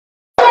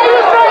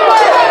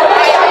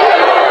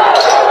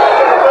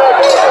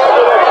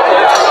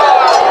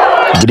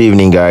Good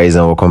evening, guys,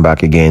 and welcome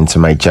back again to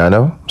my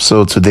channel.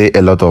 So today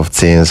a lot of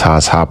things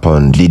has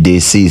happened the day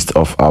ceased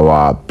of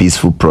our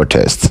peaceful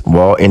protest.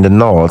 Well, in the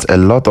north, a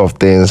lot of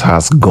things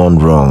has gone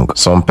wrong.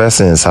 Some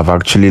persons have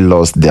actually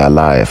lost their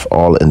life,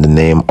 all in the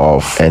name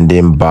of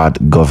ending bad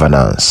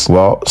governance.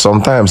 Well,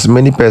 sometimes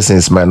many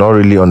persons might not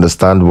really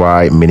understand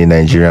why many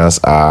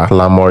Nigerians are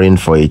clamoring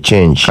for a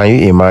change. Can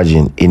you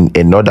imagine, in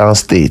a northern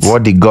state,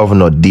 what the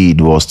governor did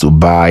was to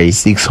buy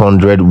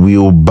 600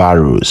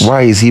 wheelbarrows.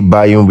 Why is he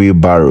buying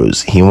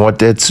wheelbarrows? He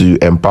wanted to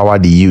empower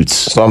the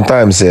youths.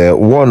 Sometimes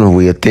one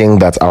will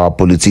think that our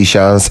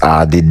politicians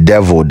are the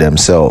devil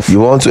themselves. You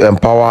want to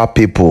empower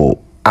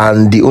people,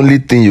 and the only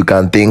thing you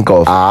can think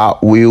of are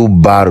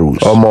wheelbarrows.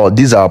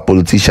 These are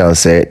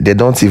politicians, they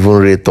don't even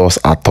rate us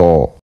at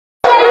all.